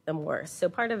making them worse. So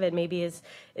part of it maybe is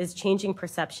changing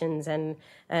perceptions and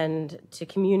to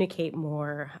communicate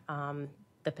more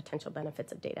the potential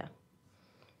benefits of data.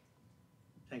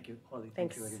 Thank you, Holly.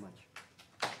 Thanks. Thank you very much.